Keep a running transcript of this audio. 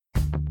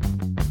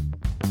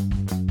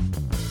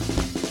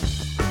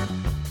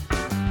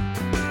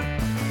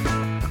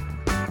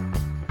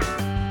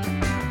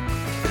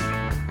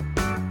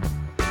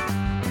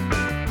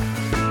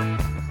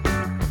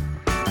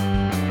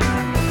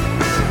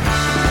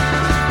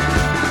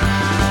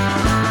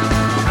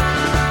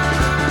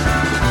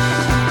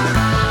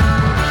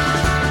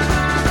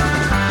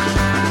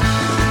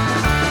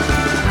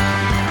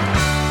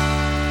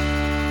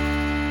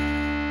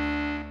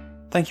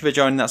Thank you for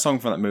joining that song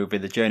from that movie,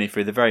 The Journey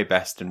Through the Very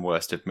Best and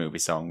Worst of Movie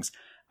Songs.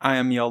 I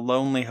am your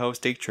lonely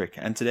host, Dietrich,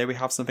 and today we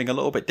have something a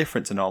little bit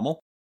different to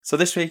normal. So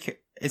this week,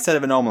 instead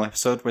of a normal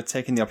episode, we're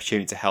taking the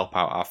opportunity to help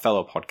out our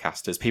fellow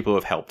podcasters, people who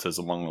have helped us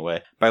along the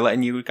way, by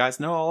letting you guys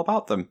know all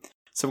about them.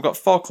 So we've got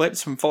 4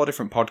 clips from 4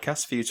 different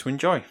podcasts for you to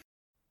enjoy.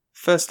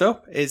 First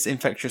up is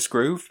Infectious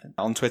Groove.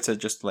 On Twitter,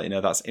 just to let you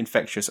know, that's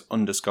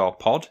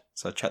infectious_pod,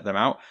 so check them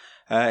out.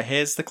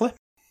 Here's the clip.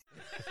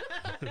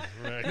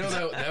 Right.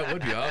 No, that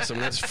would be awesome.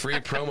 That's free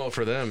promo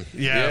for them.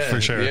 Yeah,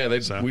 for sure. Yeah,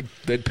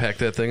 they'd pack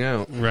that thing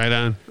out. Right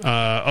on.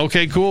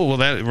 Okay, cool. Well,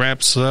 that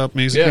wraps up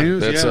music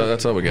news.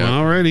 That's all we got.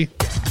 Alrighty.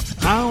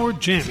 Our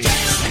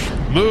jammies.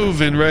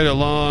 Moving right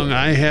along,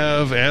 I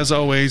have, as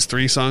always,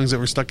 3 songs that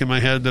were stuck in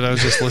my head that I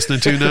was just listening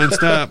to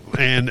nonstop.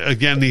 And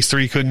again, these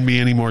 3 couldn't be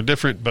any more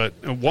different, but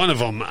one of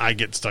them I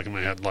get stuck in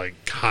my head like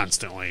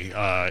constantly.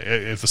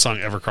 If the song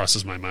ever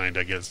crosses my mind,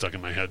 I get it stuck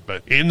in my head.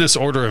 But in this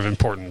order of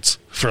importance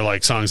for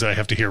like songs that I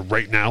have to hear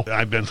right now,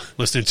 I've been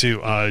listening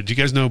to, do you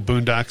guys know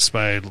Boondocks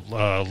by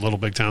Little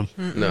Big Town?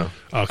 No.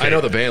 Okay. I know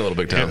the band Little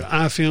Big Town.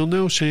 I feel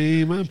no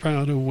shame, I'm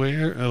proud to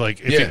wear.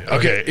 Like,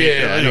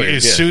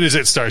 As soon as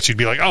it starts, you'd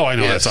be like, oh, I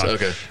know that song.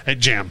 Okay. At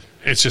Jam.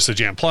 It's just a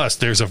Jam. Plus,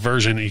 there's a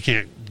version, you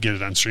can't get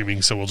it on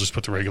streaming, so we'll just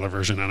put the regular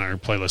version on our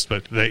playlist.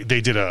 But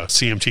they did a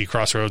CMT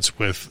Crossroads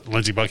with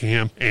Lindsey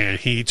Buckingham, and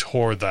he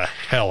tore the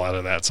hell out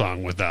of that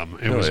song with them.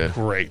 It was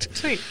great.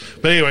 Sweet.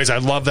 But anyways, I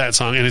love that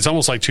song, and it's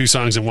almost like 2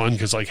 songs in one,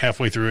 because like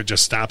halfway through it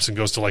just stops and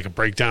goes to like a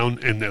breakdown,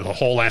 and the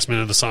whole last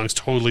minute of the song is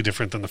totally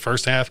different than the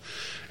first half,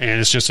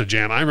 and it's just a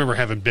jam. I remember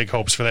having big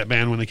hopes for that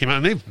band when they came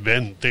out,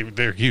 and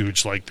they're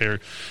huge. Like they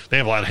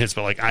have a lot of hits,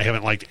 but like I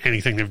haven't liked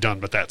anything they've done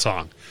but that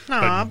song.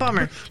 Aw,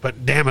 bummer.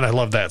 But damn it, I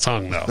love that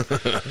song though.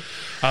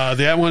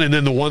 That one, and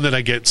then the one that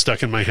I get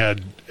stuck in my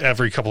head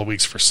every couple of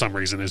weeks for some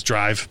reason is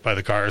Drive by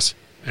the Cars.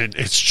 And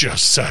it's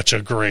just such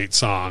a great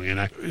song. And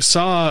I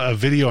saw a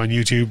video on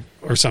YouTube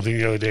or something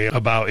the other day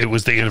about it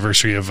was the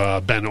anniversary of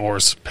Ben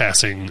Orr's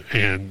passing,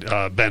 and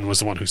Ben was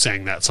the one who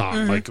sang that song.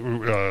 Mm-hmm.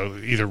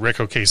 Like either Rick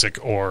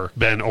Ocasek or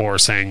Ben Orr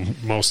sang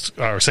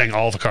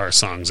all the Cars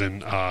songs,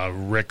 and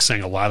Rick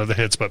sang a lot of the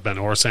hits, but Ben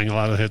Orr sang a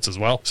lot of the hits as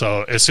well.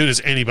 So as soon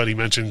as anybody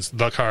mentions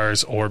the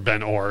Cars or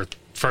Ben Orr,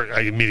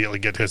 I immediately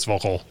get his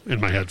vocal in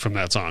my head from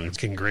that song.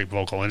 It's a great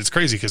vocal. And it's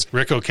crazy because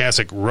Rick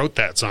Ocasek wrote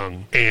that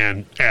song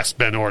and asked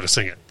Ben Orr to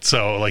sing it.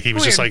 So like he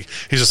was just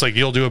like,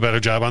 you'll do a better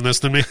job on this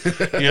than me,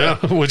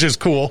 which is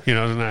cool, to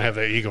not have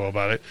that ego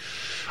about it.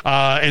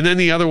 And then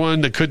the other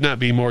one that could not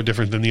be more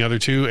different than the other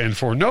 2, and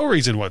for no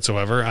reason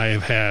whatsoever, I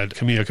have had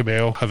Camila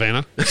Cabello,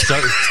 Havana,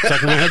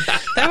 stuck in my head.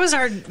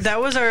 That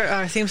was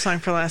our theme song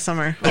for last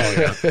summer. Oh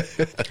yeah,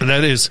 and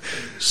that is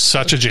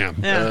such a jam,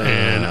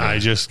 and I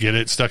just get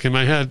it stuck in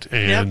my head,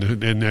 and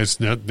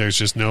there's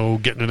just no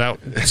getting it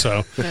out.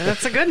 So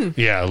that's a good one.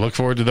 Yeah, look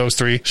forward to those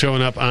 3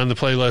 showing up on the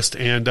playlist.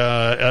 And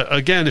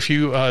again, if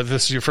you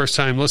this is your first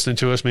time listening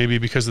to us, maybe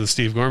because of the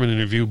Steve Gorman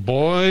interview,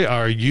 boy,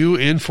 are you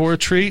in for a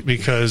treat,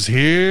 because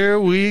here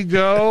we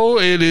go.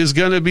 It is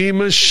going to be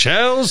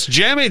Michelle's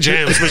Jammy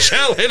Jams.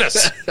 Michelle, hit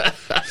us.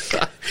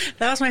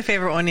 That was my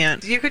favorite one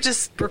yet. You could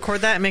just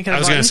record that and make it a I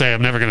was going to say,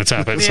 I'm never going to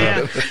top it.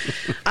 Yeah.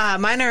 So.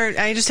 Mine are,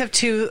 I just have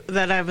 2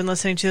 that I've been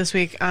listening to this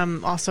week.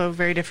 Also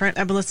very different.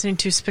 I've been listening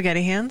to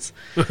Spaghetti Hands.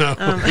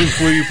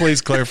 Will you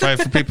please clarify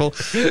for people?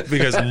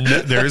 Because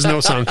there is no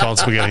song called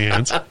Spaghetti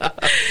Hands.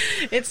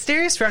 It's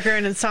Darius Rucker,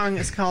 and its song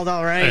is called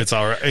All Right. It's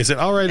all right. Is it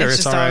all right or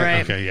it's all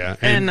right? Okay, yeah.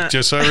 And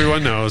just so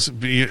everyone knows,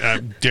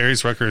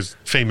 Darius Rucker is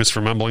famous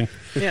for mumbling.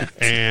 Yeah.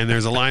 And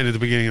there's a line at the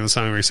beginning of the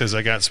song where he says,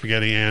 I got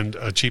spaghetti and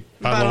a cheap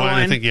bottle of wine.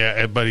 I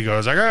think, but he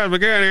goes, I got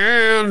spaghetti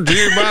and a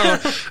cheap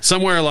bottle.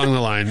 Somewhere along the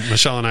line,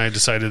 Michelle and I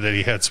decided that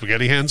he had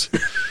spaghetti hands.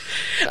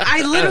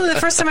 I literally, the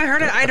first time I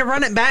heard it, I had to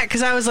run it back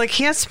because I was like,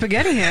 he has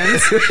spaghetti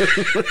hands.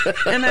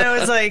 And I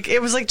was like,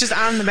 it was like just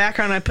on the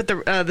background. I put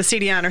the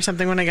CD on or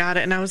something when I got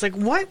it, and I was like,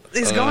 what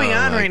is going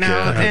on right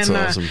now? That's and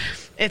awesome.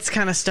 It's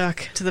kind of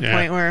stuck to the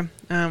point where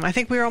I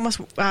think we were almost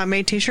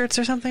made T-shirts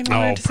or something.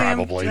 Oh,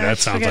 probably. That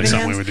sounds like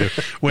something we would do.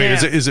 Wait,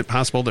 is it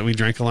possible that we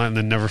drank a lot and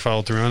then never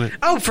followed through on it?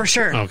 Oh, for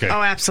sure. Okay.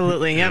 Oh,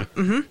 absolutely. Yep.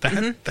 Yeah.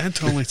 Mm-hmm. That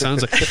totally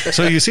sounds like.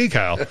 So you see,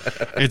 Kyle,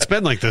 it's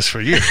been like this for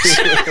years.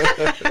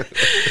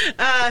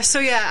 So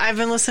yeah, I've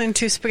been listening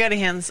to Spaghetti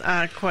Hands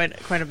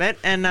quite a bit,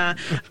 and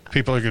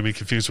people are going to be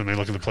confused when they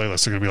look at the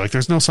playlist. They're going to be like,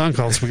 "There's no song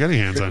called Spaghetti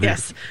Hands on here."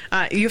 Yes,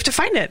 you have to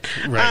find it.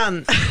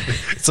 Right.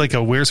 It's like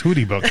a Where's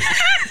Hootie book.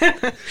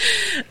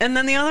 And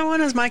then the other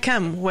one is My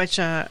Chem, which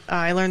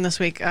I learned this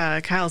week.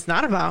 Kyle's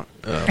not about.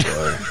 Oh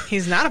boy,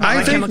 he's not about.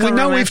 I think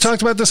we've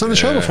talked about this on the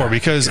show before,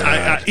 because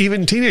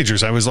even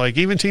teenagers. I was like,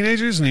 even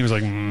teenagers, and he was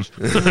like,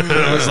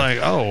 I was like,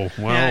 oh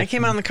well. Yeah, I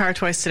came out in the car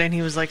twice today, and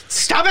he was like,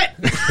 "Stop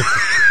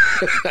it."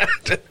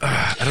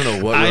 I don't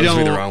know what rubs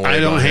me the wrong way. I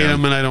don't about hate him.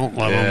 them and I don't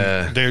love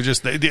Yeah. them. They're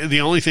just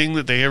the only thing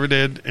that they ever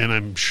did, and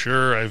I'm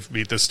sure I've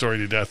beat this story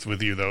to death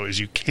with you though, is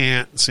you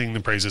can't sing the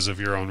praises of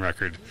your own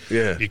record.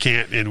 Yeah. You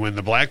can't. And when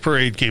the Black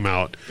Parade came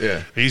out,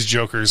 Yeah. these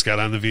jokers got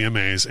on the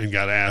VMAs and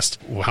got asked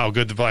how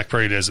good the Black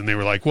Parade is, and they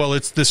were like, "Well,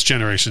 it's this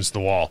generation's The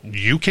Wall."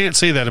 You can't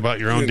say that about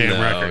your own damn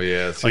No, record.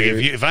 yeah, like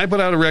see- if I put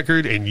out a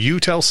record and you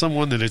tell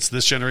someone that it's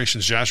this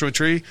generation's Joshua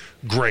Tree,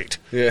 great.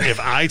 Yeah. If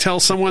I tell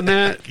someone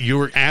that,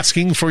 you're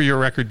asking for your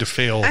record to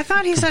fail. I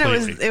thought he said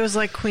completely. it was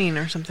like Queen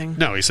or something.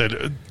 No, he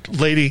said,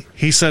 "Lady,"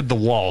 he said The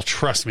Wall.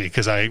 Trust me,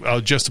 because I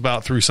just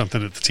about threw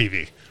something at the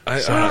TV. I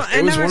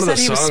it was never one of the said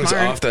he was songs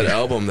smart. off that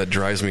album that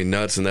drives me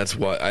nuts, and that's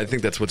why I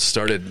think that's what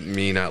started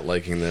me not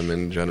liking them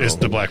in general. Is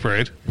the Black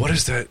Parade? What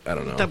is that? I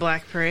don't know. The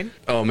Black Parade.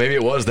 Oh, maybe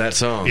it was that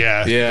song.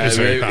 Yeah, yeah, it's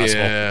very maybe-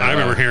 possible. yeah. I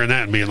remember hearing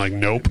that and being like,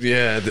 "Nope."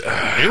 Yeah,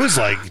 It was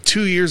like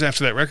 2 years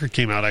after that record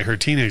came out, I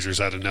heard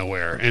Teenagers out of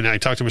nowhere. And I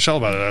talked to Michelle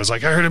about it. I was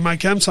like, I heard a Mike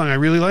Chem song I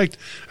really liked.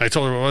 I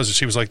told her what it was, and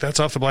she was like, "That's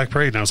off the Black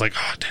Parade." And I was like,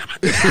 "Oh, damn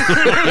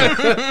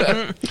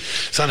it."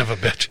 Son of a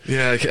bitch.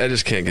 yeah. I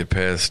just can't get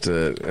past.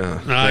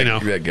 I know.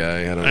 that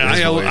guy. I don't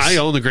know. I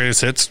own the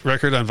Greatest Hits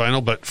record on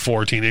vinyl, but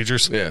for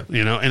teenagers. Yeah.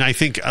 You know, and I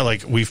think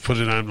we've put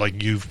it on,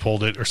 like you've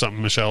pulled it or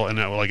something, Michelle, and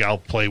I'll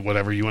play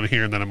whatever you want to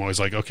hear, and then I'm always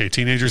like, okay,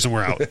 teenagers, and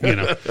we're out, you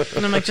know.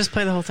 And I'm like, just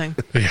play the whole thing.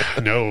 Yeah,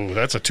 no,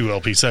 that's a 2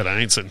 LP set. I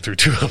ain't sitting through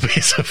 2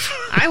 LPs of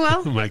I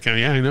will. Mike Chem.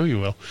 Yeah, I know you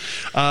will.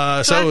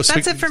 So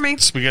that's it for me.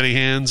 Spaghetti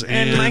Hands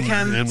and Mike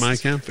Chem. And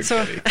Mike Chem. So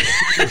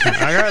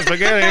I got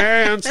spaghetti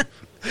hands.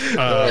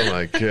 Oh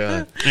my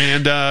god.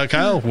 And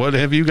Kyle, what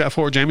have you got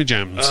for Jammy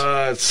Jams?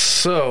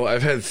 So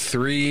I've had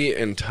 3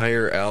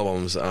 entire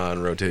albums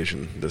on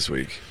rotation this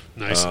week.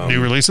 Nice. New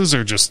releases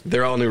or just...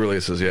 They're all new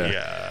releases. Yeah.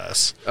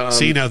 Yes.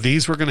 See, now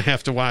these we're going to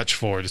have to watch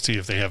for to see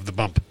if they have the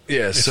bump.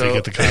 Yeah, if so they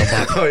get the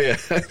Kyle bump. Oh yeah,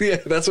 yeah,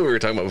 that's what we were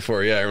talking about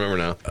before. Yeah, I remember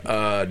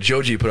now.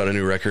 Joji put out a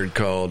new record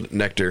called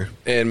Nectar,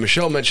 and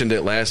Michelle mentioned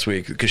it last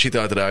week because she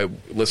thought that I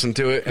listened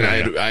to it, and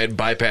I had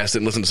bypassed it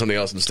and listened to something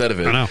else instead of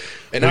it. I know.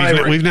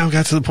 And We've now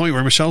got to the point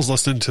where Michelle's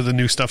listening to the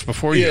new stuff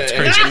before you. yeah,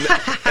 It's crazy.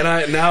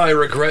 and now I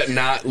regret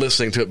not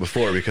listening to it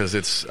before because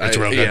it's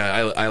real good.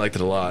 yeah, I liked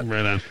it a lot.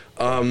 Right on.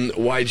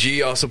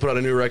 YG also put out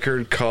a new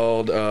record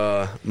called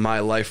My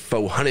Life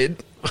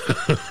 400.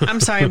 I'm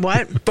sorry,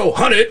 what?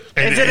 400.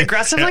 Is it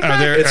aggressive like are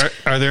that?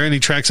 Are there any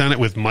tracks on it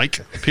with Mike?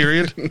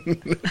 Period.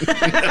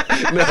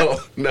 No.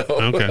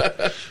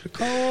 Okay.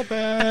 Call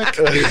back.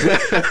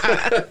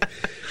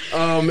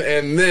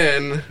 And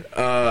then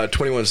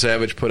 21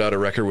 Savage put out a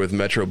record with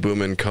Metro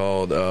Boomin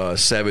called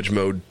Savage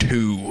Mode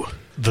 2.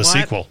 The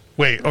sequel.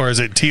 Wait, or is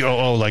it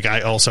TOO? Like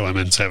I also am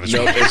in Savage.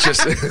 No, it's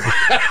just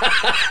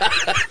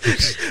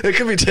it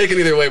could be taken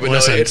either way, but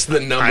Listen, no, it's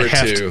the number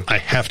 2. I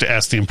have to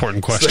ask the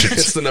important questions.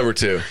 It's the number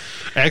 2.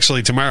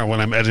 Actually, tomorrow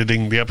when I'm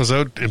editing the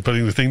episode and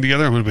putting the thing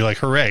together, I'm going to be like,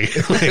 hooray.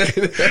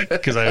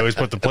 Because I always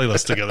put the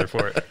playlist together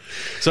for it.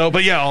 So,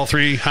 but yeah, all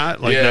 3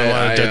 hot. Like, Yeah, not a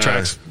lot of dead I,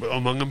 tracks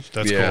among them.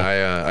 That's Yeah,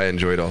 cool. I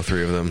enjoyed all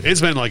 3 of them.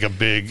 It's been like a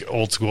big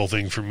old school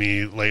thing for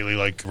me lately.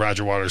 Like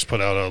Roger Waters put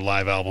out a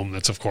live album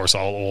that's, of course,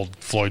 all old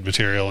Floyd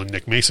material, and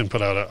Nick Mason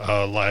put out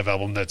a live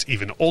album that's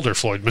even older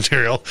Floyd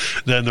material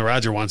than the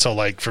Roger one. So,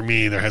 like, for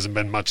me, there hasn't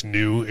been much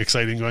new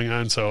exciting going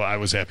on. So I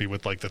was happy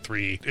with like the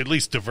 3, at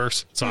least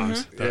diverse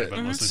songs that I've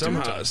been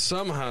listening to.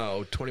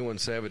 Somehow 21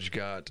 Savage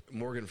got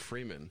Morgan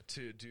Freeman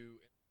to do.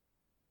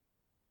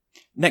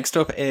 Next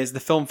up is The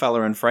Film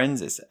Fella and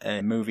Friends. It's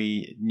a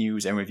movie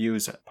news and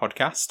reviews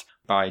podcast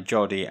by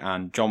Geordie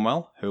and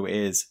Johnwell, who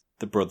is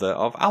the brother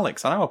of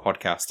Alex on our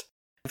podcast.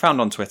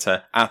 Found on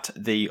Twitter at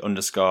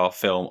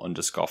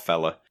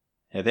 @the_film_fella.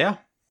 Here they are.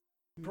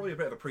 Probably a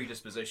bit of a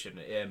predisposition,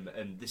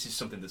 and this is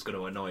something that's going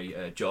to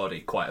annoy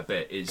Geordie quite a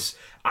bit, is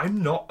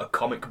I'm not a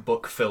comic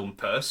book film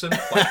person,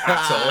 like,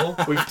 at all.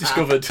 We've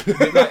discovered.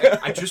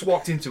 I just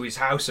walked into his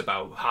house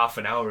about half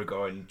an hour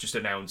ago and just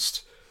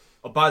announced,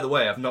 oh, by the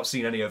way, I've not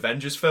seen any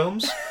Avengers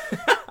films.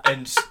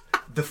 And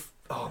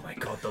oh my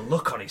god, the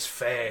look on his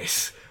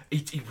face.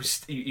 He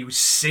was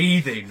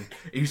seething.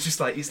 He was just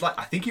like, it's like,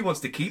 I think he wants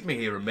to keep me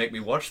here and make me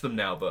watch them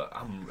now, but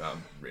I'm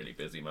really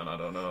busy, man. I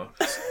don't know.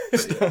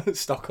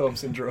 Stockholm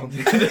syndrome.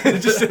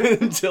 Just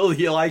until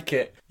you like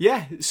it.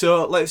 Yeah,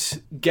 so let's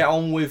get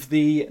on with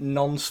the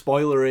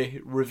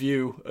non-spoilery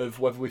review of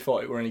whether we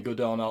thought it were any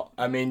good or not.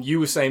 I mean, you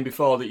were saying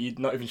before that you're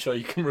not even sure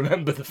you can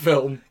remember the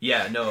film.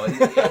 Yeah, no,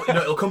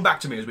 it'll come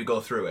back to me as we go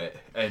through it,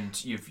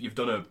 and you've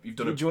done a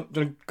Do you want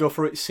to go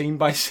through it scene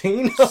by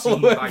scene? scene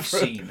by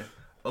scene.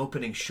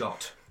 Opening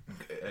shot.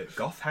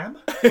 Gotham?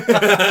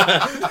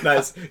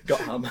 Nice.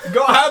 Gotham.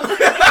 Gotham!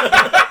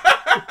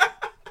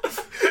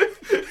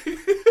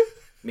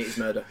 Meet his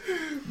murder.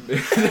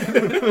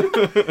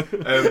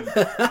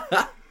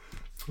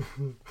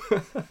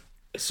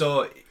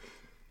 So,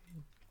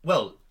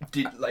 well,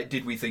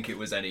 did we think it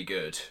was any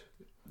good?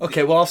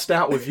 Okay, well, I'll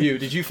start with you.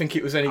 Did you think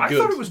it was any I good?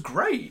 thought it was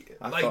great.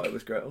 I thought it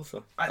was great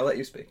also. I'll let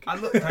you speak.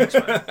 Thanks,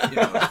 man. You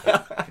know,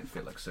 I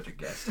feel like such a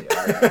guest here.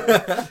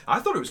 I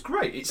thought it was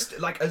great. It's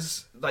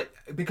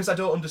because I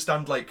don't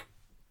understand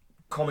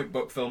comic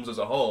book films as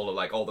a whole,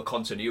 like all the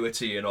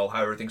continuity and all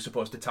how everything's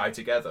supposed to tie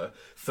together,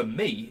 for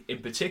me in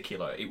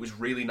particular, it was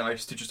really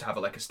nice to just have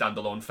a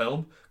standalone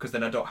film, because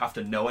then I don't have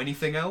to know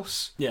anything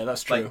else. Yeah,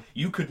 that's true. Like,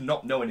 you could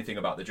not know anything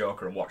about the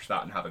Joker and watch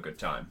that and have a good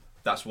time.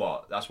 That's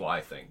what I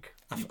think.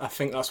 I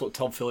think that's what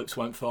Todd Phillips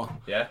went for.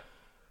 Yeah.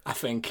 I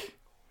think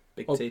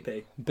Big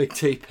TP. Big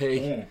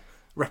TP.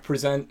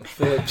 Represent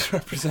Phillips.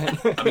 Represent.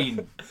 I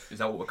mean, is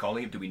that what we're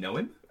calling him? Do we know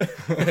him?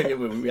 Yeah,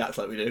 we act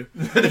like we do.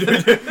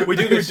 we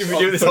do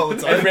this all the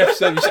time. Every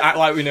episode, we just act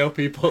like we know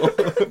people.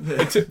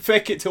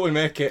 Fake it till we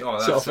make it. Oh,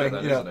 that's sort of thing.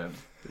 then, Yeah. isn't it?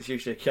 There's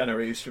usually a Keanu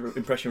Reeves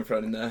impression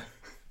thrown in there.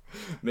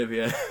 Maybe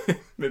a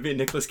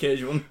Nicolas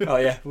Cage one. Oh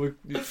yeah.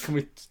 Can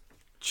we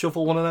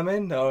shuffle one of them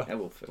in? Or Yeah,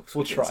 we'll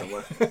get try.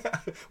 somewhere.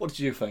 What did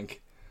you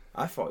think?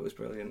 I thought it was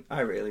brilliant.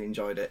 I really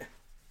enjoyed it.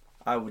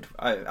 I want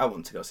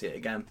to go see it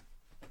again.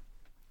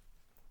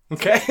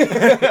 Okay,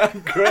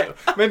 great.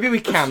 Maybe we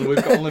can. We've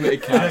got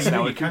unlimited cards Yeah,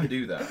 now. you can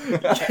do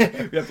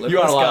that. We have You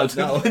are allowed.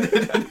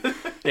 limitless cards now.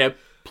 Yeah,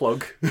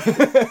 plug.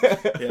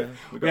 Yeah,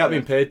 We haven't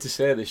been paid to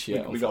say this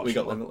yet. we got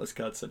unfortunately. limitless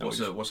cards. So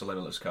What's a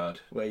limitless card?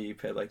 where you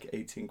pay like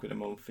 18 quid a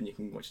month and you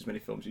can watch as many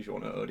films as you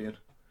want at Odeon.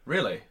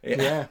 Really?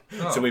 Yeah.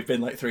 Oh. So we've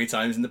been like 3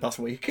 times in the past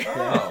week.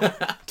 Oh,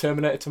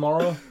 Terminator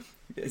tomorrow,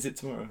 Is it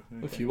tomorrow?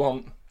 if you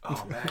want.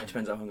 oh man,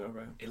 Depends how hungover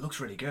I am. it looks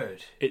really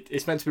good.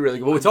 It's meant to be really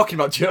good. But we're talking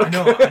about Joker. I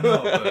know,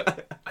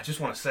 but I just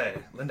want to say,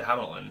 Linda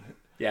Hamilton.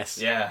 Yes.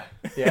 Yeah,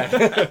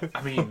 Yeah.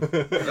 I mean,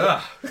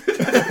 ugh.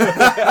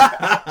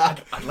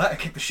 I'd let her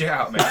kick the shit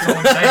out of me. That's all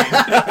I'm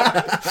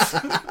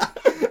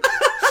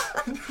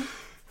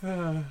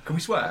saying. Can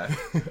we swear?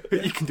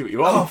 You can do what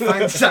you Oh, want.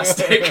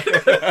 fantastic!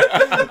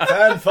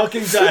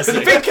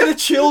 Fan-fucking-tastic. Think of the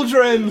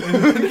children.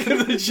 Think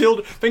of the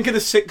children. Think of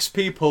the 6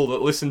 people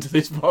that listen to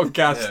this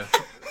podcast. Yeah.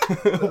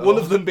 One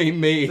of them being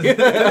me.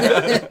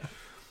 The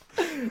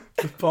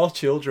poor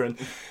children.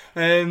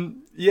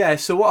 Yeah,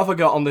 so what have I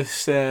got on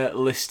this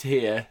list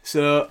here?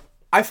 So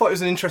I thought it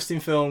was an interesting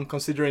film,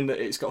 considering that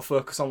it's got a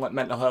focus on like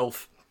mental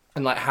health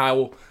and like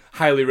how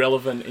highly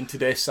relevant in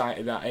today's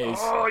society that is.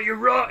 Oh, you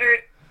wrote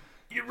it.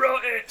 You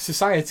wrote it.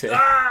 Society.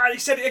 Ah, he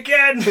said it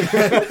again. Do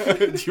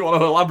you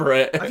want to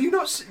elaborate? Have you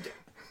not?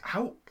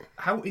 How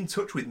in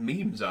touch with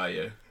memes are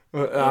you?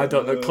 I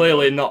don't know.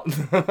 Clearly not,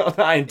 not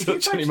that in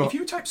touch anymore. If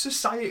you type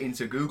society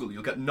into Google,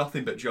 you'll get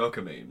nothing but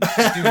Joker memes.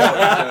 You do know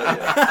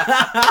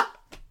that, don't you?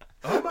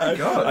 Oh my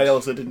god! I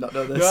also did not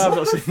know this. No, I've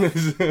not seen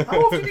this.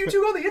 How often do you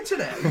do on the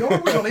internet? You're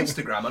always on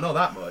Instagram. I know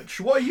that much.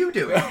 What are you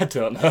doing? I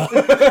don't know.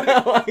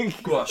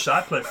 Go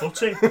outside, play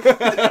footy. I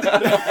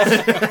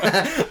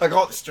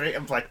got straight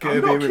and played I'm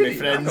Kirby not with my kidding.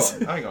 friends.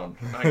 Hang on.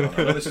 I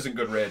know this isn't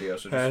good radio,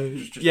 so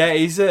just Yeah,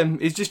 he's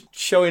just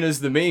showing us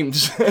the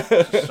memes.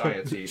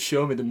 society.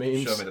 Show me the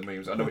memes. Show me the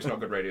memes. I know it's not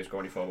good radio to go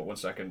any far, but 1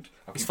 second.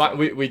 It's fine.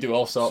 We do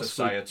all sorts.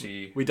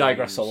 Society. We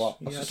digress a memes. lot.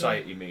 A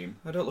society meme.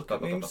 I don't look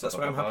at memes. That's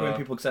why I'm happy when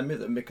people send me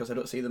them, because I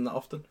don't see them that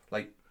often.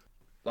 Like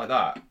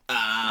that.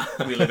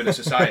 We live in a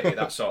society,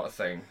 that sort of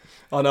thing.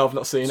 Oh no, I've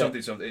not seen it.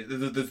 Something.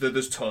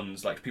 There's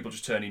tons, like people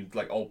just turning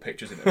like old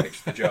pictures into pictures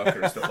of the Joker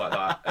and stuff like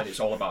that, and it's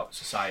all about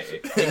society.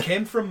 It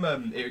came from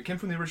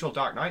the original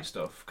Dark Knight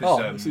stuff.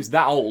 Oh, so it's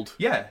that old.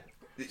 Yeah.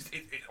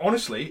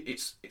 Honestly,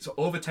 it's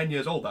over 10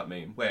 years old, that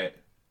meme. Wait,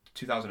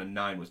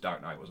 2009 was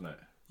Dark Knight, wasn't it?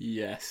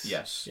 Yes.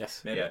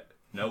 Yes. Maybe. Yeah.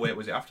 No, wait,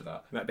 was it after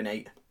that? It might have been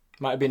 8.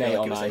 Might have been I 8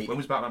 feel or like it was 9. 8. When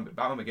was Batman?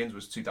 Batman Begins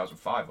was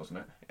 2005, wasn't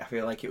it? I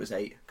feel like it was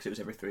 8, because it was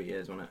every 3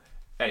 years, wasn't it?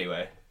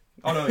 Anyway.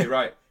 Oh no, you're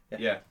right.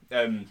 Yeah.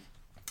 Yeah.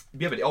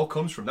 Yeah, but it all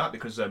comes from that,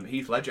 because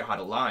Heath Ledger had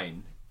a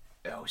line.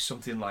 It was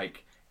something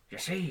like, "You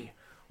see,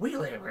 we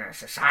live in a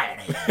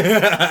society."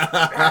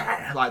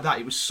 Like that.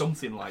 It was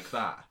something like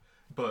that.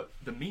 But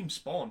the meme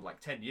spawned like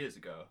 10 years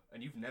ago,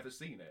 and you've never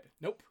seen it.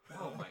 Nope.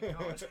 Oh my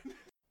god.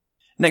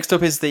 Next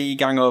up is the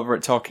gang over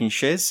at Talking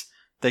Shiz.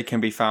 They can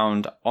be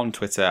found on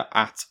Twitter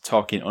at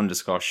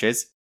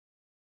talking_shiz.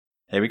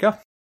 Here we go.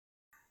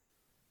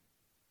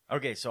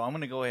 Okay, so I'm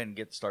going to go ahead and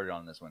get started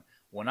on this one.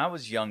 When I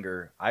was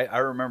younger, I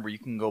remember you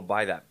can go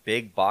buy that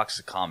big box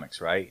of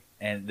comics, right?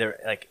 And they're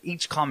like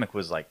each comic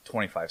was like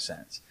 25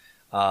 cents.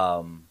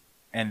 And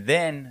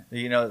then,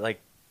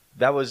 like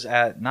that was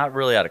at not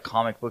really at a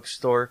comic book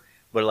store,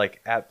 but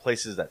like at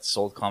places that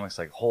sold comics,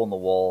 like Hole in the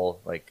Wall,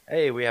 like,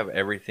 hey, we have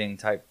everything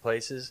type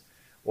places,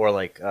 or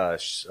like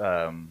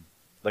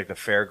the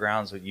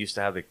fairgrounds that used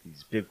to have like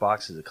these big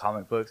boxes of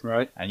comic books,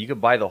 Right. and you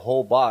could buy the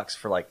whole box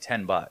for like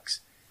 $10.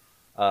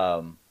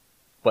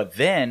 But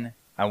then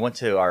I went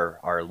to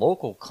our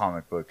local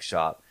comic book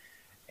shop,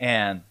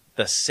 and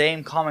the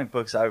same comic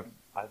books I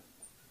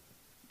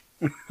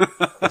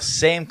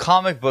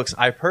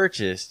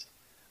purchased.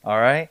 All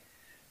right.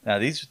 Now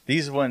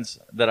these ones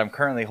that I'm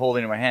currently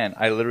holding in my hand,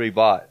 I literally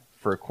bought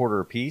for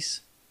 $0.25 a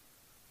piece.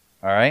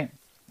 All right.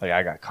 Like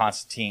I got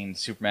Constantine,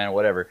 Superman,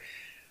 whatever,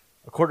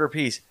 $0.25 a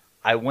piece.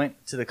 I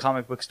went to the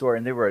comic book store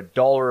and they were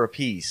 $1 a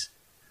piece.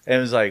 And it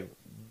was like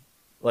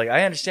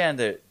I understand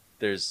that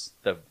there's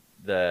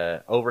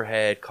the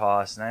overhead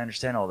costs, and I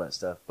understand all that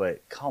stuff,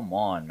 but come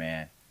on,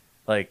 man.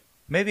 Like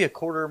maybe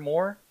 $0.25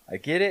 more, I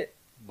get it,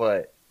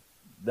 but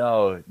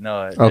No.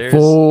 A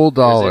full There's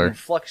dollar. an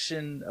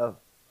inflection of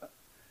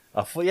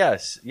a full.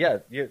 Yes. Yeah.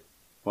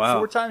 Wow.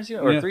 4 times the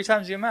or Yeah. 3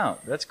 times the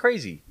amount. That's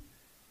crazy.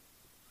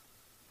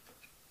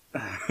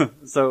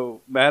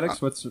 So,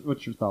 Maddox, what's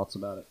your thoughts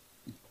about it?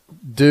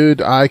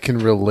 Dude, I can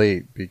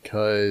relate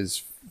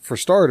because, for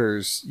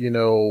starters,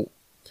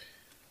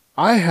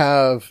 I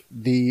have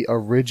the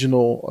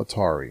original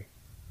Atari.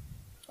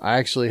 I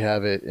actually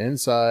have it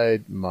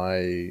inside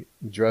my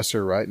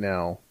dresser right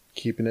now,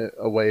 keeping it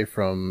away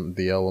from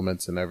the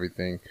elements and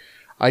everything.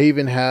 I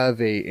even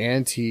have a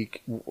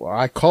antique.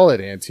 I call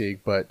it antique,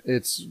 but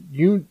it's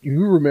you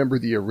remember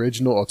the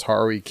original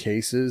Atari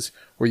cases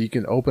where you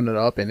can open it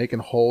up and it can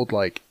hold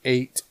like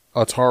 8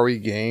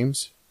 Atari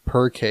games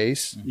per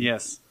case.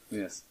 Yes.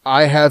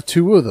 I have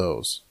 2 of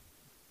those,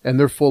 and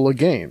they're full of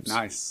games.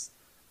 Nice.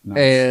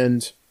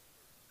 And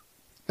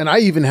I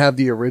even have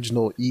the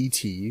original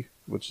E.T.,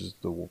 which is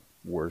the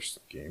worst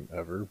game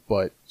ever,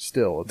 but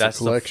still, it's That's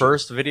a the collection.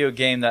 first video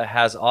game that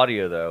has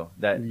audio, though.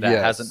 That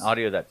has an Yes.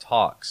 audio that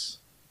talks.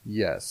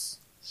 Yes.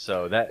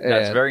 So that's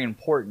And very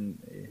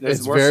important.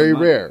 It's worth very some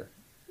money. rare.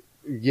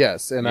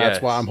 Yes, and that's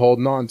Yes. why I'm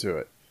holding on to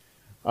it.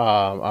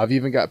 I've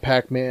even got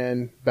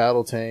Pac-Man,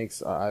 Battle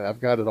Tanks.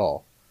 I've got it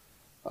all.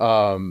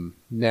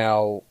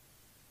 Now,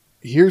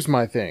 here's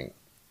my thing.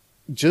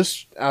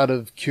 Just out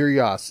of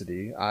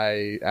curiosity,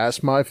 I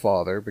asked my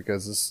father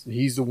because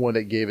he's the one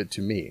that gave it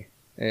to me,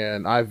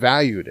 and I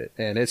valued it,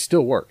 and it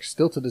still works,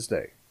 still to this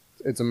day.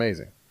 It's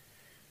amazing.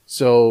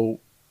 So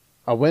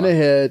I went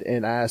ahead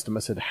and asked him,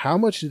 I said, how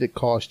much did it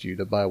cost you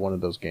to buy one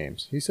of those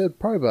games? He said,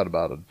 probably about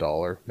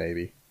 $1,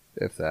 maybe,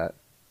 if that.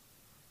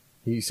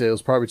 He said it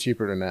was probably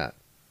cheaper than that.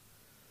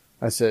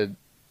 I said,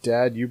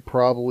 Dad, you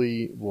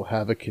probably will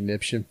have a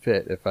conniption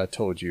fit if I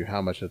told you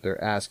how much that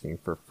they're asking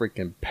for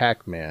freaking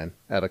Pac-Man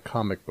at a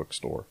comic book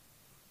store.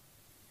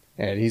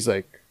 And he's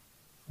like,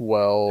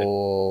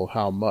 well,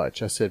 how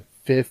much? I said,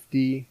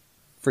 $50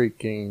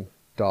 freaking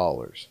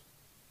dollars.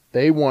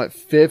 They want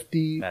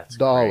 $50 That's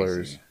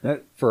crazy.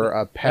 for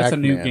a Pac-Man. That's a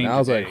new game I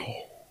was today. like,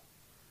 oh,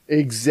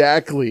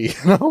 exactly.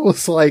 And I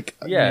was like,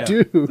 Yeah.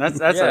 dude. That's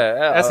Yeah,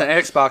 that's an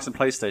Xbox and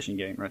PlayStation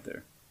game right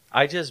there.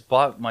 I just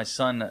bought my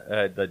son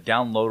the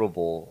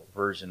downloadable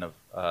version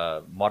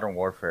of Modern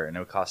Warfare, and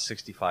it would cost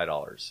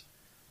 $65.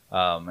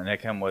 And they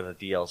come with a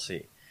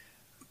DLC.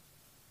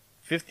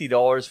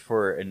 $50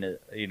 for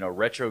a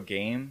retro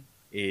game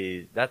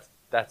is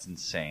that's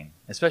insane.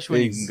 Especially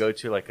when you can go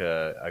to like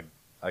a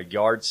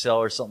yard sale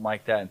or something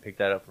like that and pick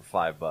that up for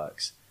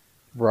 $5.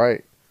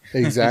 Right.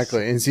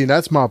 Exactly. And see,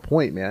 that's my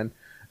point, man.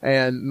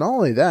 And not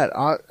only that,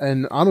 I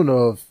don't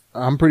know if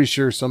I'm pretty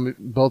sure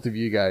both of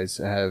you guys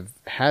have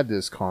had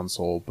this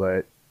console,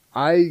 but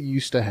I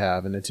used to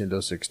have a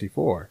Nintendo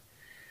 64.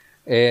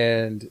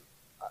 And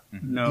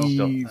No,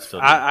 Still do.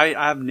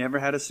 I've never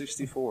had a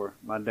 64.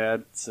 My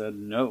dad said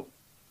no,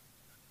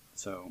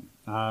 so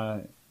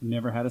I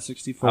never had a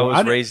 64. I was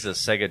didn't- raised a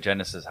Sega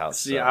Genesis house.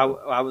 See, so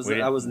I was we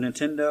didn't-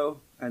 Nintendo,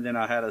 and then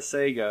I had a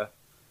Sega,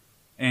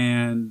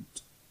 and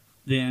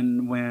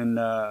then when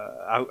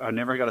I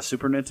never got a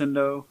Super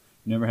Nintendo,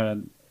 never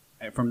had.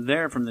 From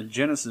the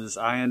Genesis,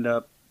 I end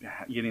up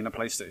getting a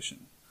PlayStation.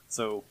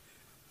 So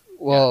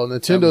well,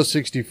 that Nintendo was-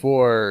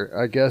 64,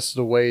 I guess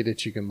the way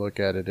that you can look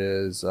at it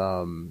is,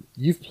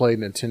 you've played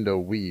Nintendo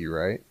Wii,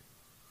 right?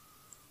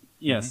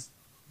 yes,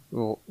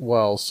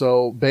 Well,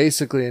 so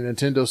basically a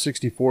Nintendo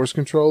 64's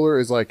controller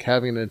is like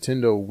having a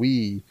Nintendo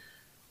Wii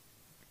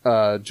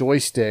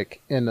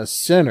joystick in the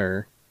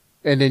center,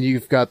 and then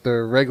you've got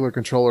the regular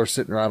controller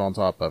sitting right on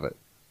top of it.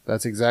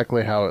 That's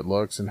exactly how it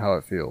looks and how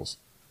it feels.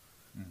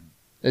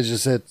 It's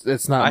just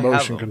it's I not have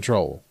motion them.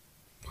 control.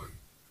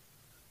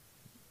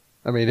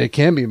 I mean, it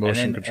can be And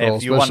motion then control,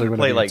 if you wanted especially to when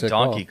play it like tick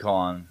Donkey off.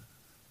 Kong,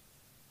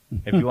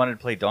 if you wanted to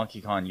play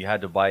Donkey Kong, you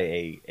had to buy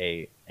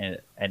an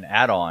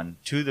add-on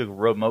to the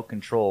remote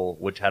control,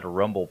 which had a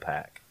Rumble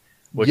Pack,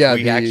 which Yeah,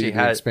 we the actually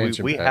had.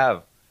 expansion We pack.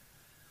 have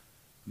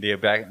the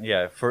back,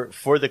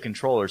 for the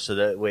controller, so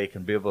that way it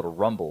can be able to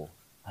rumble.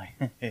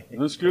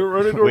 let's get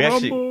ready to We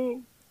actually-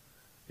 rumble.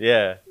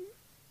 Yeah,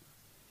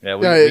 we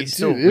Yeah,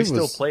 still dude, it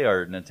still was- play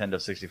our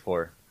Nintendo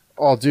 64.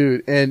 Oh,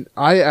 dude, and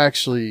I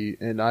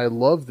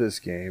love this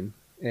game,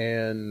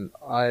 and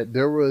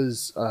there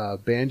was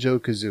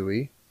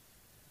Banjo-Kazooie,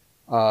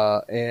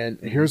 and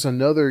here's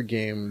another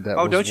game that.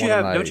 Oh, was don't you one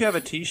have of don't you my- have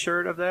a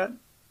T-shirt of that?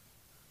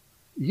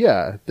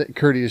 Yeah,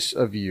 courteous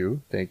of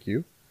you, thank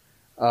you.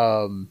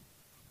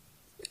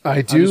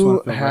 I just do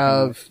wanna feel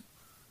have.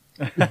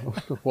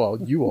 Well,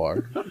 you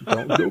are.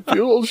 Don't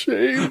feel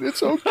ashamed.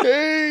 It's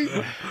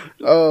okay.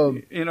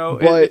 You know,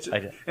 but-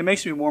 it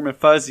makes me warm and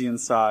fuzzy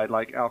inside,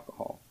 like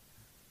alcohol.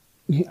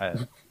 I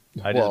just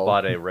Well,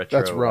 bought a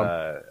that's rum.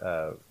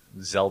 retro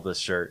Zelda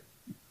shirt.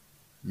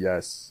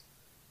 Yes,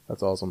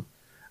 that's awesome.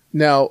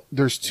 Now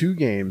there's 3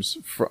 games.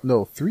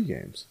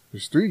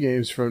 There's 3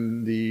 games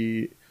from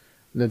the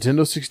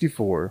Nintendo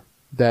 64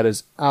 that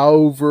is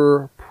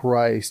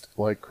overpriced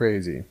like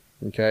crazy.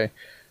 Okay,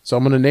 so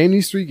I'm gonna name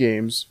these 3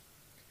 games: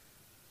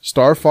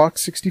 Star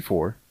Fox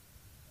 64,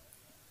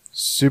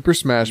 Super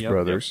Smash Yep,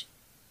 Brothers,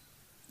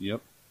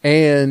 Yep.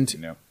 and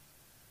No.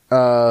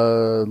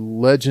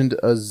 Legend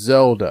of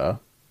Zelda,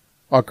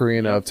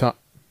 Ocarina of Time.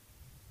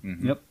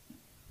 Mm-hmm. Yep.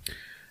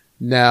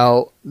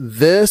 Now,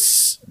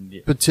 this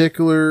Yeah.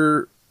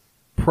 particular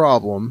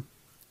problem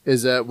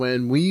is that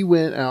when we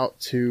went out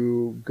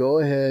to go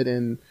ahead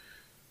and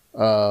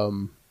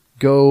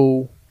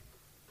go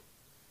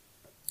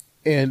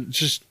and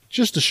just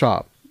to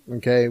shop,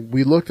 okay,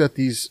 we looked at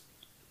these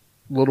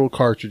little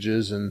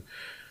cartridges, and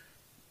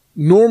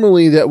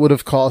normally that would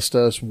have cost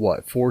us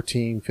what,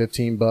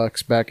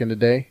 $14-15 back in the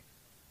day,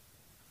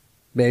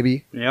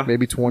 maybe, Yeah.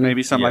 maybe 20,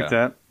 Maybe something Yeah. like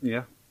that.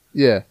 Yeah.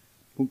 yeah.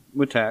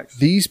 With tax.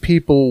 These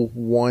people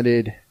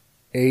wanted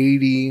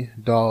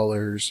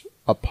 $80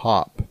 a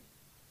pop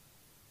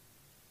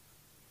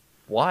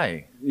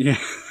Why? Yeah.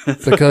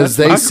 because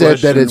my they said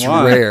that question, it's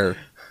why? rare.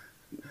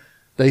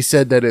 They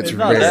said that it's It's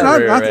not rare. It's that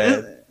not,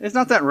 rare. it's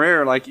not that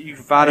rare. Like, you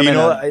can find them You in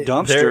know, a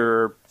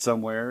dumpster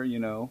somewhere, you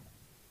know.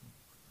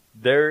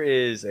 There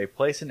is a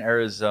place in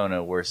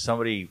Arizona where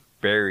somebody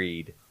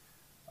buried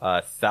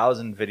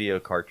 1,000 video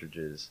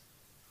cartridges,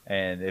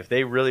 and if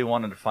they really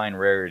wanted to find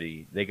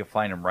rarity, they could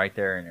find them right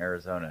there in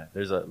Arizona.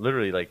 There's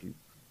literally like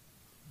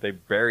they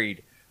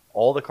buried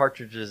all the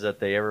cartridges that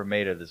they ever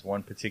made of this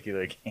one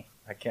particular game.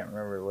 I can't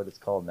remember what it's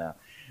called now,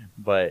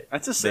 but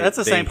That's the they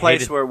same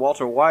place hated- where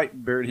Walter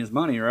White buried his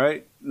money,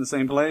 right? In the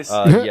same place.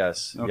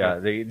 Yes, Okay. yeah,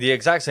 the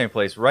exact same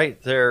place,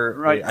 right there.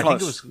 Right, I think it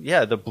close.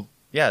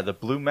 was the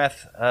Blue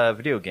Meth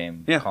video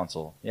game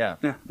console. Yeah,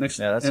 yeah, next.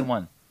 yeah, that's the and-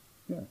 one.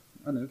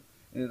 I knew.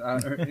 I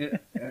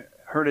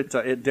heard it.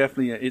 It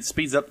definitely it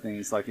speeds up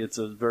things. Like, it's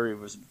a very.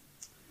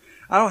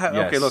 I don't have.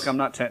 Okay, Yes. look, I'm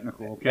not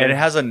technical. Okay, And it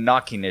has a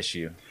knocking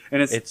issue.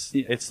 and It's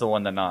the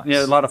one that knocks.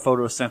 yeah, a lot of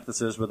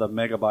photosynthesis with the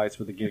megabytes,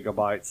 with the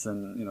gigabytes,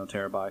 and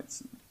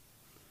terabytes.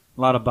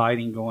 A lot of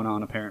biting going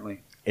on,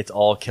 apparently. It's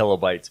all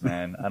kilobytes,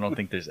 man. I don't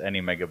think there's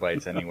any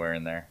megabytes anywhere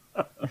in there.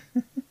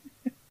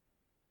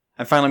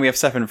 And finally, we have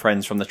 7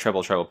 friends from the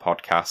Treble Treble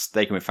podcast.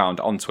 They can be found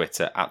on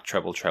Twitter at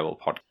Treble Treble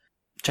Pod.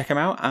 Check them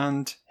out,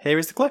 and here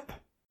is the clip.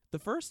 The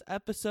first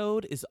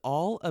episode is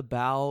all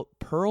about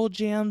Pearl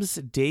Jam's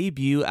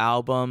debut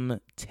album,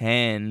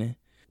 10.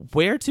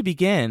 Where to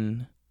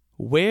begin?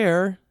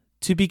 Where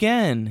to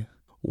begin?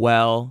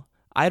 Well,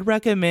 I'd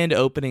recommend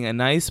opening a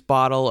nice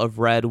bottle of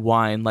red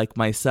wine like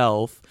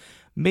myself,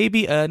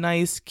 maybe a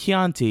nice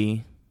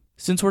Chianti.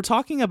 Since we're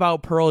talking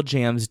about Pearl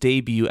Jam's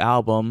debut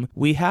album,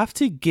 we have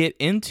to get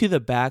into the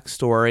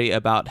backstory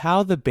about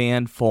how the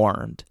band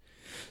formed.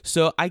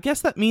 So I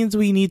guess that means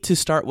we need to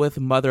start with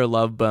Mother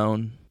Love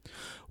Bone.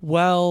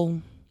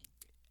 Well,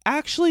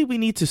 actually we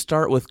need to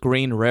start with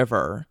Green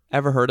River.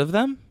 Ever heard of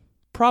them?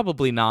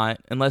 Probably not,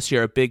 unless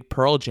you're a big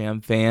Pearl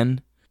Jam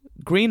fan.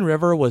 Green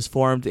River was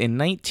formed in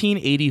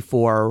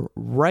 1984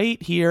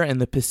 right here in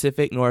the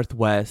Pacific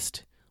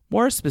Northwest,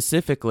 more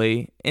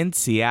specifically in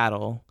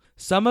Seattle.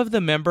 Some of the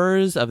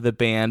members of the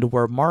band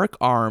were Mark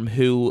Arm,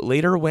 who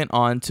later went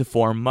on to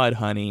form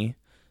Mudhoney,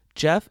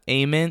 Jeff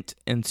Ament,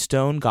 and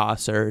Stone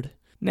Gossard.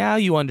 Now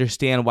you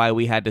understand why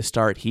we had to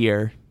start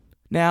here.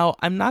 Now,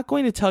 I'm not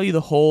going to tell you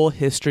the whole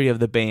history of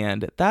the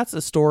band. That's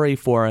a story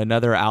for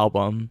another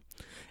album.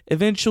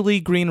 Eventually,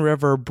 Green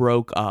River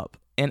broke up,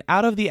 and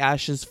out of the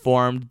ashes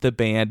formed the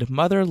band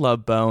Mother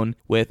Love Bone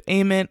with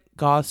Ament,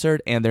 Gossard,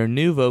 and their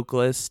new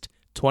vocalist,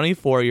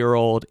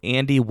 24-year-old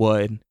Andy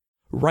Wood.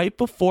 Right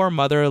before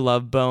Mother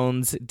Love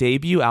Bone's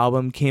debut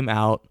album came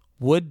out,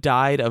 Wood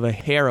died of a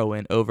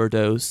heroin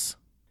overdose.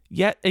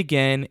 Yet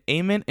again,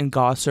 Ament and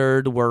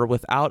Gossard were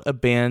without a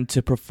band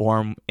to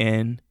perform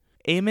in.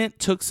 Ament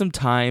took some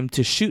time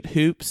to shoot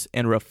hoops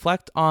and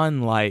reflect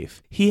on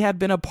life. He had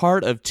been a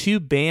part of 2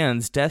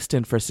 bands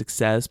destined for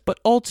success, but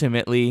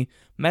ultimately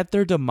met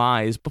their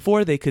demise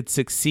before they could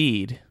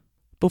succeed.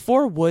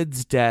 Before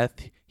Wood's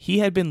death, he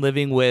had been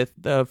living with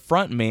the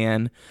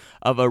frontman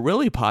of a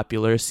really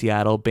popular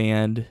Seattle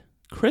band,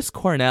 Chris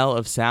Cornell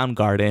of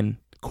Soundgarden.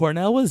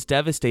 Cornell was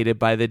devastated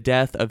by the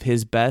death of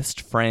his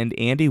best friend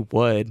Andy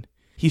Wood.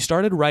 He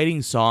started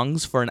writing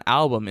songs for an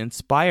album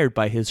inspired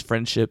by his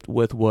friendship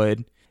with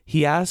Wood.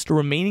 He asked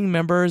remaining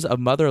members of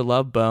Mother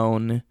Love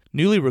Bone,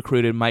 newly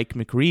recruited Mike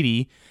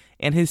McReady,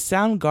 and his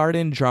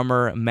Soundgarden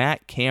drummer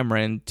Matt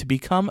Cameron to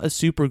become a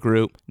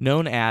supergroup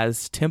known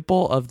as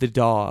Temple of the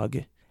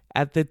Dog.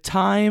 At the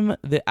time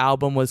the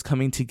album was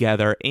coming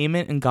together,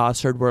 Ament and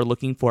Gossard were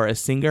looking for a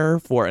singer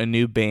for a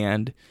new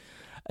band.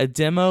 A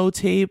demo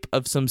tape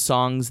of some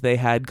songs they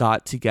had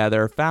got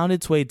together found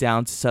its way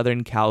down to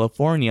Southern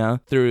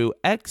California through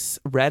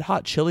ex-Red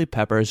Hot Chili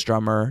Peppers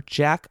drummer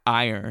Jack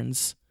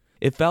Irons.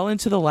 It fell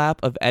into the lap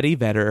of Eddie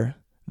Vedder,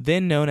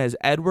 then known as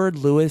Edward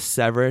Louis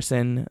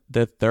Severson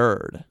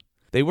III.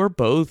 They were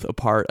both a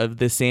part of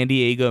the San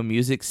Diego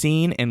music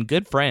scene and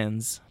good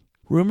friends.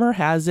 Rumor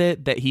has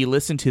it that he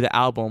listened to the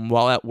album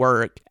while at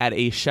work at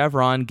a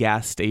Chevron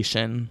gas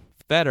station.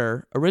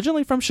 Vedder,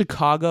 originally from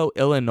Chicago,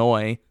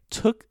 Illinois,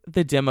 took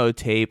the demo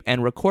tape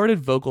and recorded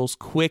vocals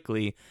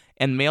quickly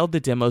and mailed the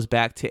demos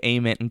back to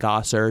Ament and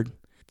Gossard.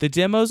 The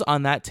demos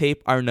on that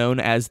tape are known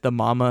as the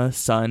Mama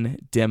Son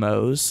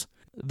demos.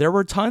 There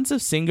were tons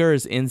of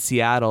singers in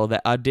Seattle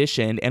that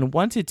auditioned and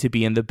wanted to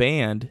be in the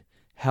band.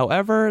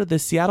 However, the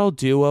Seattle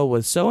duo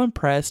was so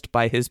impressed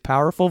by his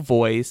powerful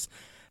voice,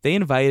 they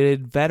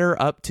invited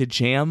Vedder up to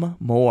jam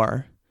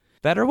more.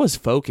 Vedder was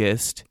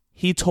focused.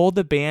 He told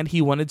the band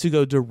he wanted to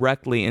go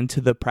directly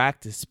into the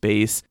practice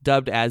space,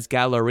 dubbed as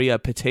Galleria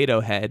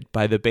Potato Head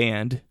by the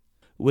band.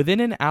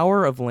 Within an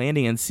hour of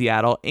landing in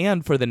Seattle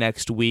and for the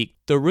next week,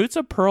 the roots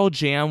of Pearl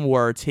Jam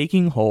were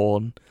taking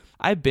hold.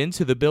 I've been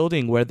to the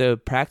building where the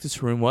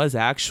practice room was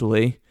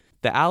actually.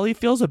 The alley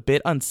feels a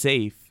bit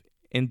unsafe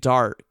and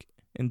dark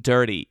and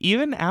dirty,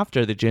 even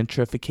after the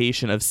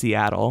gentrification of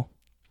Seattle.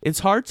 It's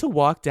hard to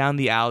walk down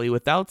the alley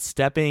without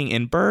stepping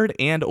in bird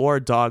and or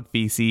dog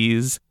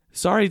feces.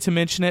 Sorry to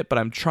mention it, but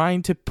I'm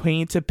trying to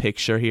paint a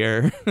picture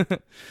here.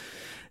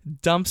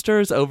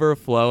 Dumpsters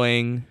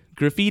overflowing,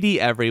 graffiti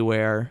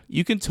everywhere.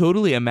 You can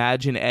totally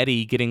imagine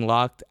Eddie getting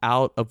locked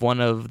out of one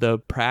of the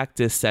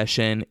practice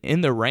session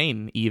in the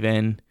rain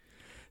even.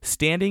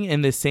 Standing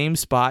in the same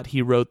spot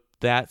he wrote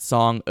that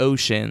song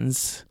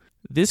Oceans.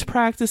 This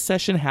practice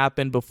session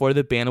happened before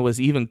the band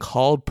was even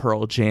called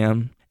Pearl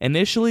Jam.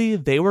 Initially,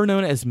 they were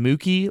known as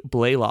Mookie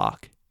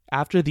Blaylock,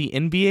 after the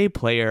NBA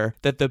player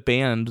that the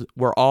band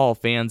were all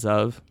fans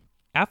of.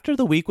 After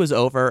the week was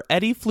over,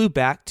 Eddie flew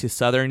back to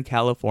Southern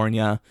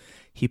California.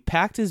 He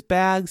packed his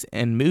bags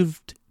and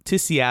moved to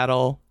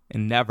Seattle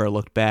and never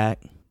looked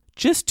back.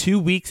 Just 2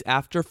 weeks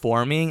after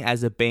forming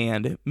as a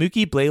band,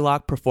 Mookie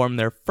Blaylock performed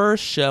their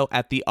first show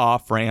at the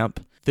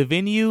Off-Ramp. The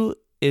venue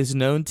is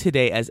known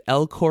today as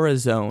El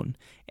Corazon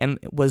and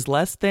was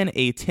less than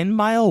a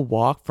 10-mile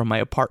walk from my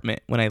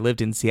apartment when I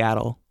lived in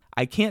Seattle.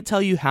 I can't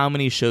tell you how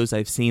many shows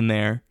I've seen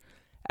there.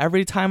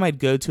 Every time I'd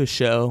go to a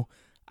show,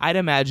 I'd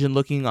imagine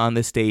looking on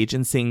the stage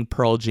and seeing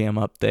Pearl Jam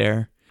up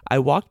there. I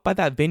walked by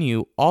that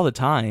venue all the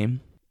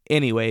time.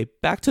 Anyway,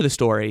 back to the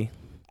story.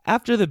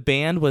 After the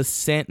band was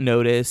sent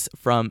notice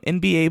from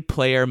NBA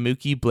player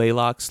Mookie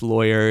Blaylock's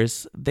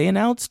lawyers, they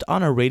announced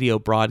on a radio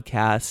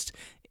broadcast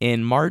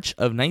in March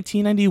of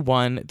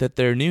 1991 that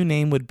their new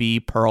name would be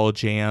Pearl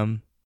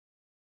Jam.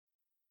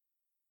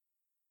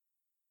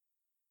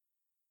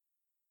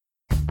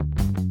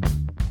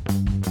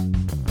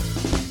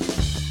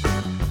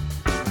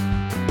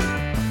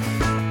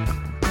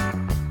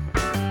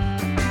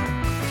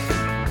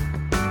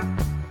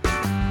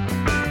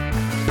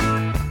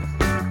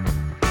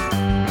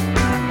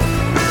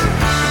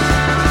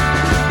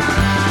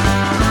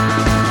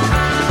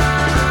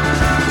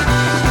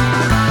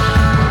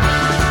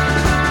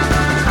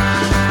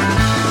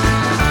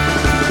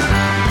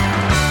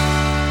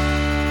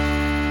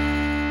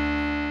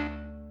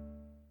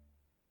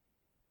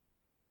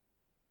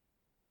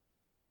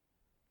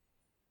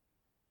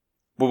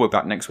 We'll be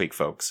back next week,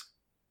 folks.